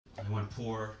I went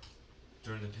poor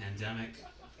during the pandemic,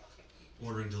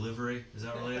 ordering delivery. Is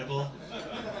that relatable?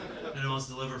 Anyone else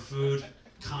deliver food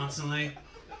constantly?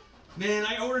 Man,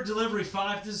 I ordered delivery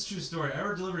this is a true story. I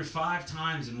ordered delivery 5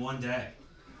 times in one day.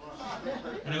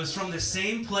 And it was from the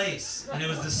same place, and it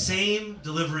was the same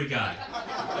delivery guy.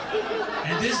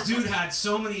 And this dude had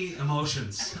so many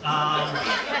emotions.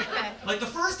 Like the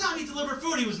first time he delivered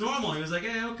food, he was normal. He was like,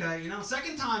 hey, okay, you know.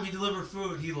 Second time he delivered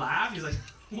food, he laughed. He's like,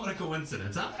 what a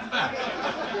coincidence, huh? I'm back.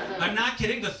 I'm not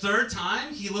kidding. The third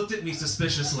time, he looked at me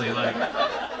suspiciously, like,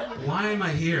 why am I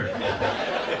here?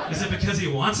 Is it because he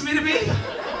wants me to be?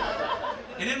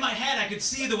 And in my head, I could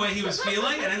see the way he was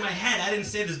feeling, and in my head, I didn't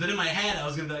say this, but in my head, I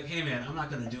was going to be like, hey man, I'm not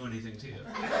going to do anything to you.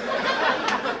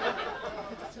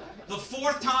 The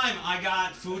 4th time I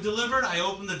got food delivered, I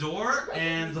opened the door,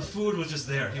 and the food was just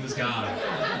there. He was gone.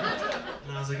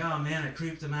 And I was like, oh man, I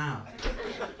creeped him out.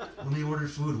 Let me order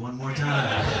food one more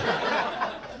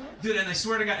time. Dude, and I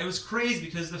swear to God, it was crazy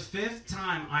because the 5th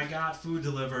time I got food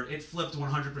delivered, it flipped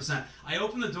 100%. I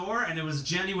opened the door and there was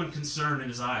genuine concern in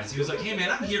his eyes. He was like, hey man,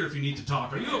 I'm here if you need to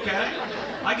talk. Are you okay?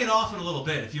 I get off in a little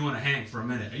bit if you want to hang for a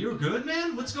minute. Are you good,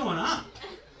 man? What's going on?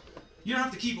 You don't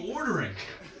have to keep ordering.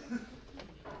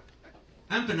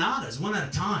 Empanadas, one at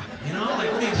a time, you know?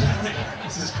 Like, what are you doing?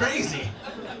 This is crazy.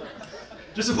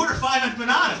 Just order 5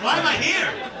 empanadas. Why am I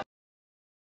here?